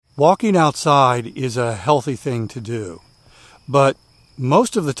Walking outside is a healthy thing to do, but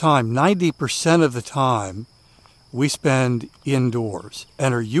most of the time, 90% of the time, we spend indoors.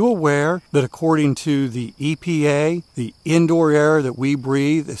 And are you aware that according to the EPA, the indoor air that we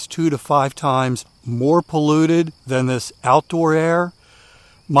breathe is 2 to 5 times more polluted than this outdoor air?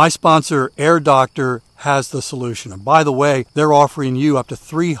 My sponsor, Air Doctor, has the solution. And by the way, they're offering you up to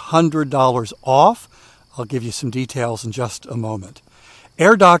 $300 off. I'll give you some details in just a moment.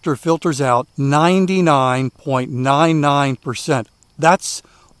 Air Doctor filters out 99.99%. That's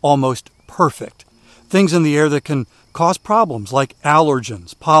almost perfect. Things in the air that can cause problems like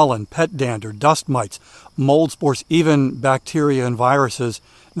allergens, pollen, pet dander, dust mites, mold spores, even bacteria and viruses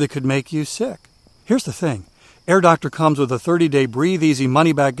that could make you sick. Here's the thing. Air Doctor comes with a 30-day breathe easy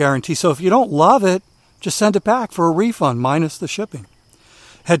money-back guarantee, so if you don't love it, just send it back for a refund minus the shipping.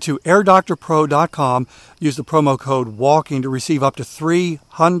 Head to airdoctorpro.com, use the promo code WALKING to receive up to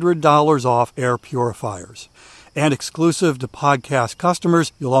 $300 off air purifiers. And exclusive to podcast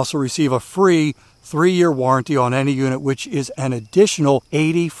customers, you'll also receive a free 3-year warranty on any unit, which is an additional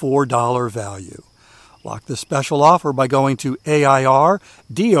 $84 value. Lock this special offer by going to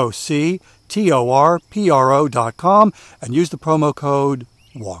airdoctorpro.com and use the promo code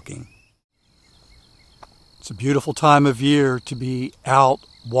WALKING. It's a beautiful time of year to be out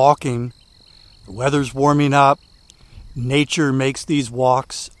walking. The weather's warming up. Nature makes these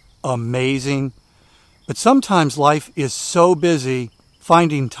walks amazing. But sometimes life is so busy,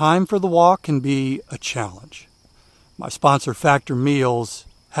 finding time for the walk can be a challenge. My sponsor, Factor Meals,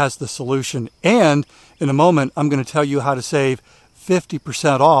 has the solution. And in a moment, I'm going to tell you how to save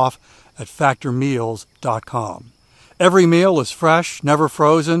 50% off at factormeals.com. Every meal is fresh, never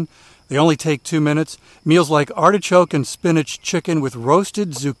frozen. They only take 2 minutes. Meals like artichoke and spinach chicken with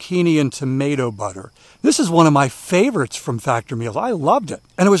roasted zucchini and tomato butter. This is one of my favorites from Factor Meals. I loved it.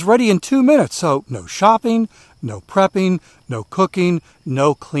 And it was ready in 2 minutes, so no shopping, no prepping, no cooking,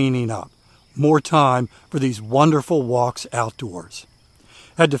 no cleaning up. More time for these wonderful walks outdoors.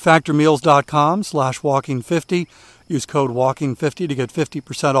 Head to factormeals.com/walking50. Use code WALKING50 to get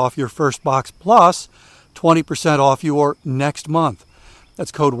 50% off your first box plus 20% off your next month.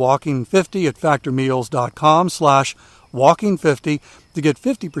 That's code WALKING50 at factormeals.com/walking50 to get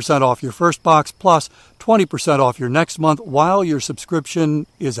 50% off your first box plus 20% off your next month while your subscription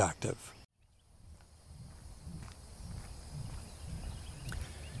is active.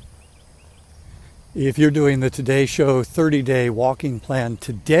 If you're doing the Today Show 30-day walking plan,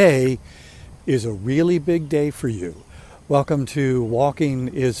 today is a really big day for you. Welcome to Walking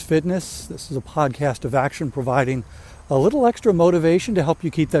is Fitness. This is a podcast of action providing a little extra motivation to help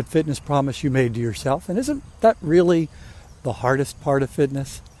you keep that fitness promise you made to yourself. And isn't that really the hardest part of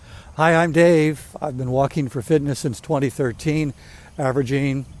fitness? Hi, I'm Dave. I've been walking for fitness since 2013,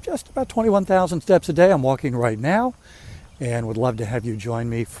 averaging just about 21,000 steps a day. I'm walking right now and would love to have you join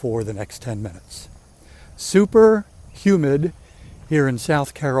me for the next 10 minutes. Super humid here in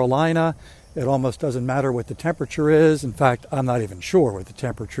South Carolina. It almost doesn't matter what the temperature is. In fact, I'm not even sure what the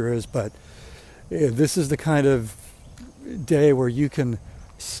temperature is, but this is the kind of day where you can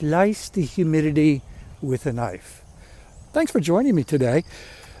slice the humidity with a knife. Thanks for joining me today.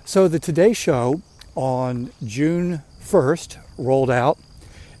 So the Today Show on June 1st rolled out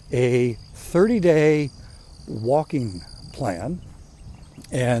a 30-day walking plan,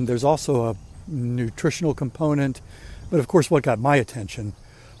 and there's also a nutritional component, but of course what got my attention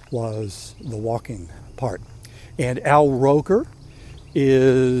was the walking part. And Al Roker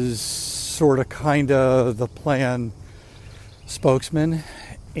is sort of kind of the plan spokesman,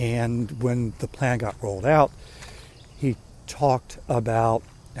 and when the plan got rolled out, he talked about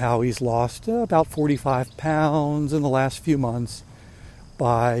how he's lost about 45 pounds in the last few months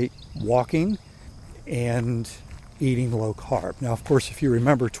by walking and eating low carb. Now, of course, if you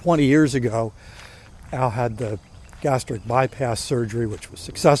remember 20 years ago, Al had the gastric bypass surgery, which was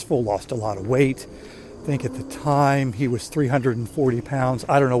successful, lost a lot of weight. I think at the time he was 340 pounds.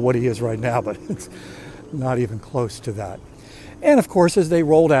 I don't know what he is right now, but it's not even close to that. And of course, as they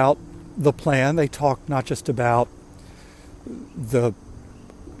rolled out the plan, they talked not just about the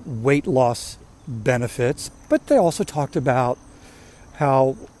weight loss benefits, but they also talked about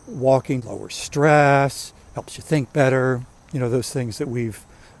how walking lowers stress, helps you think better, those things that we've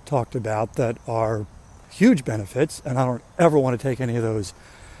talked about that are huge benefits, and I don't ever want to take any of those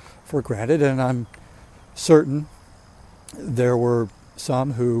for granted. And I'm certain there were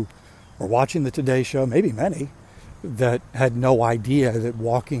some who were watching the Today Show, maybe many, that had no idea that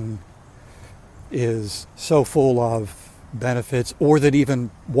walking is so full of benefits, or that even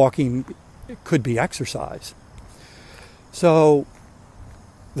walking could be exercise. So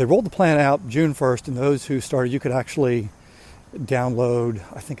they rolled the plan out June 1st, and those who started, you could actually download,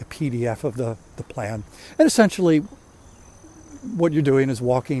 I think, a PDF of the plan. And essentially, what you're doing is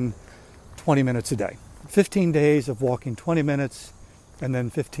walking 20 minutes a day. 15 days of walking 20 minutes, and then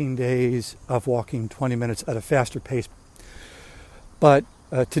 15 days of walking 20 minutes at a faster pace. But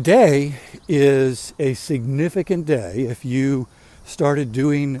today is a significant day if you started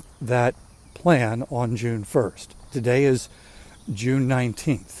doing that plan on June 1st. Today is June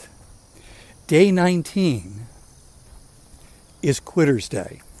 19th. Day 19 is Quitter's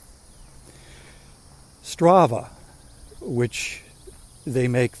Day. Strava, which they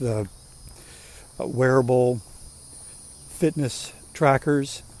make the wearable fitness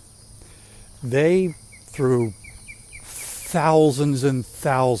trackers, they, through thousands and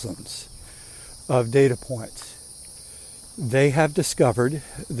thousands of data points, they have discovered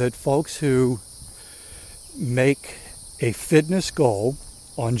that folks who make a fitness goal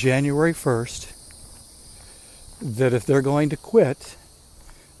on January 1st, that if they're going to quit,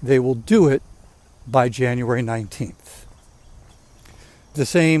 they will do it by January 19th. The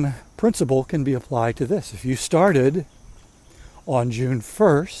same principle can be applied to this. If you started on June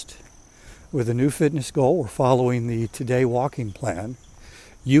 1st with a new fitness goal or following the Today Walking Plan,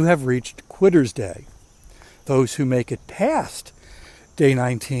 you have reached Quitter's Day. Those who make it past day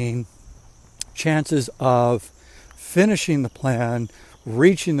 19, chances of finishing the plan,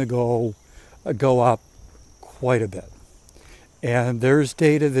 reaching the goal, go up quite a bit. And there's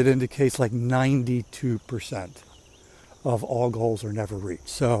data that indicates like 92% of all goals are never reached.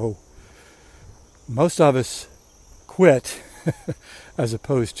 So most of us quit as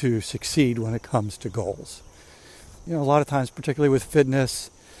opposed to succeed when it comes to goals. You know, a lot of times, particularly with fitness,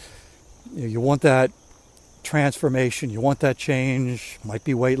 you want that transformation, you want that change, might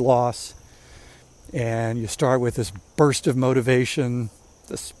be weight loss, and you start with this burst of motivation,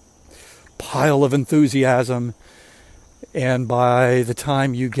 this pile of enthusiasm, and by the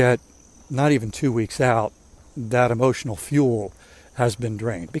time you get not even 2 weeks out, that emotional fuel has been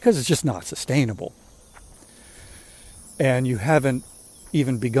drained because it's just not sustainable. And you haven't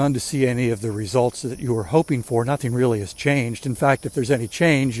even begun to see any of the results that you were hoping for. Nothing really has changed. In fact, if there's any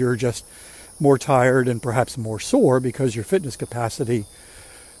change, you're just more tired and perhaps more sore because your fitness capacity,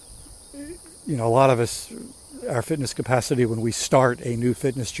 you know, a lot of us, our fitness capacity when we start a new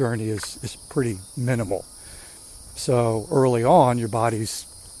fitness journey is pretty minimal. So early on, your body's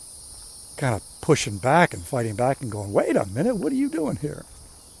kind of pushing back and fighting back and going, wait a minute, what are you doing here?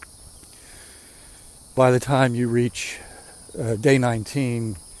 By the time you reach day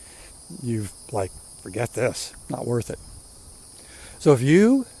 19, you've like, forget this, not worth it. So if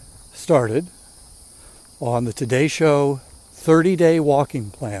you started on the Today Show 30-day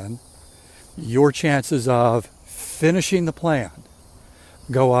walking plan, your chances of finishing the plan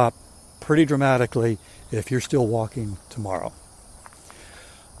go up pretty dramatically if you're still walking tomorrow.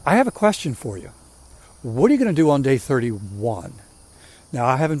 I have a question for you. What are you going to do on day 31? Now,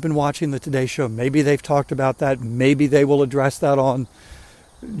 I haven't been watching the Today Show. Maybe they've talked about that. Maybe they will address that on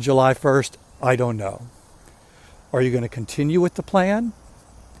July 1st. I don't know. Are you going to continue with the plan?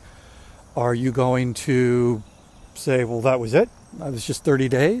 Are you going to say, well, that was it? That was just 30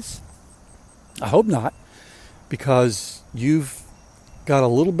 days? I hope not, because you've got a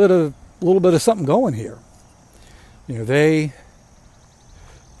little bit of something going here. You know, they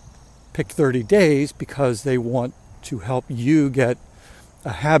picked 30 days because they want to help you get a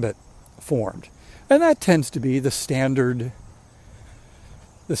habit formed. And that tends to be the standard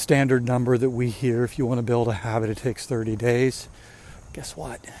number that we hear. If you want to build a habit, it takes 30 days. Guess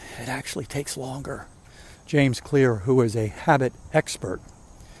what? It actually takes longer. James Clear, who is a habit expert,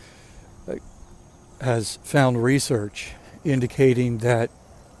 has found research indicating that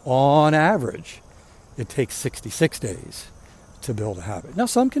on average, it takes 66 days to build a habit. Now,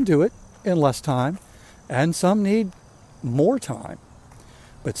 some can do it in less time, and some need more time,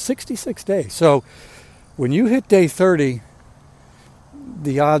 but 66 days. So when you hit day 30,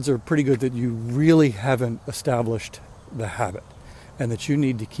 the odds are pretty good that you really haven't established the habit and that you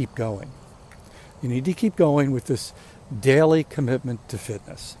need to keep going. You need to keep going with this daily commitment to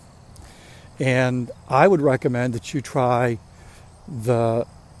fitness. And I would recommend that you try the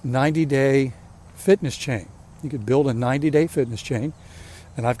 90-day fitness chain. You could build a 90-day fitness chain.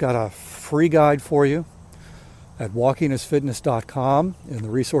 And I've got a free guide for you at walkingisfitness.com. In the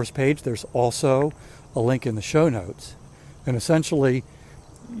resource page, there's also a link in the show notes. And essentially,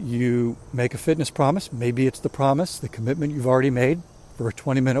 you make a fitness promise. Maybe it's the promise, the commitment you've already made for a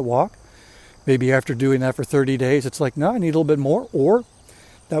 20-minute walk. Maybe after doing that for 30 days, it's like, no, I need a little bit more, or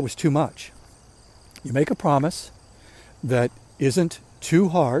that was too much. You make a promise that isn't too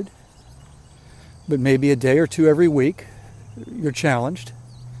hard, but maybe a day or two every week, you're challenged.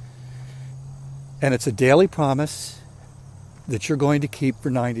 And it's a daily promise that you're going to keep for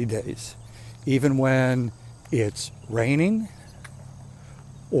 90 days. Even when it's raining,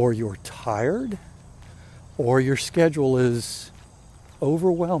 or you're tired, or your schedule is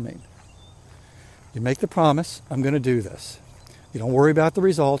overwhelming. You make the promise, I'm going to do this. You don't worry about the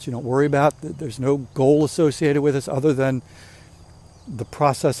results. You don't worry about, there's no goal associated with this other than the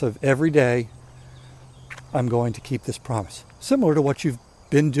process of every day, I'm going to keep this promise. Similar to what you've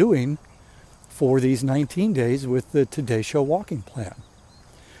been doing for these 19 days with the Today Show walking plan.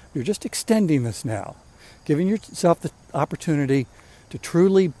 You're just extending this now, giving yourself the opportunity to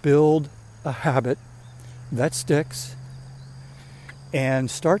truly build a habit that sticks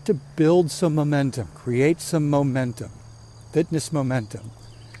and start to build some momentum, create some momentum, fitness momentum.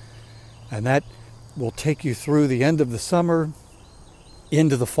 And that will take you through the end of the summer,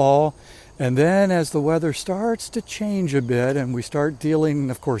 into the fall. And then as the weather starts to change a bit and we start dealing,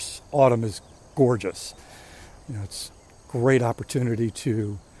 of course, autumn is gorgeous. It's a great opportunity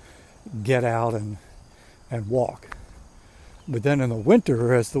to get out and walk. But then in the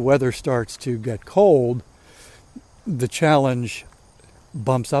winter, as the weather starts to get cold, the challenge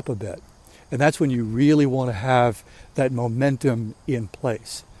bumps up a bit. And that's when you really want to have that momentum in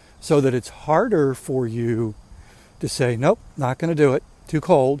place so that it's harder for you to say, nope, not going to do it, too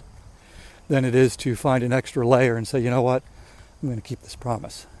cold, than it is to find an extra layer and say, you know what, I'm going to keep this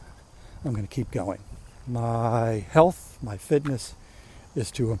promise. I'm going to keep going. My health, my fitness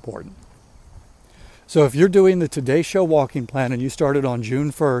is too important. So if you're doing the Today Show walking plan and you started on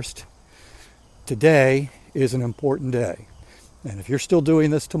June 1st, today is an important day. And if you're still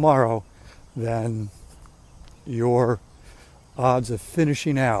doing this tomorrow, then your odds of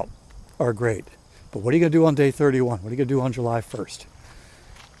finishing out are great. But what are you going to do on day 31? What are you going to do on July 1st?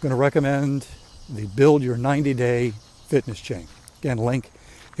 I'm going to recommend the Build Your 90-Day Fitness Chain. Again, link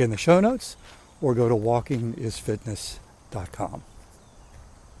in the show notes or go to walkingisfitness.com.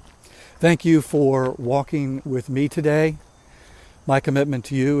 Thank you for walking with me today. My commitment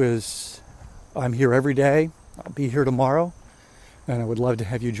to you is I'm here every day. I'll be here tomorrow. And I would love to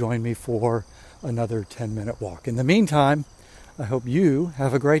have you join me for another 10-minute walk. In the meantime, I hope you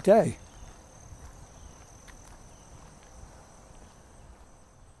have a great day.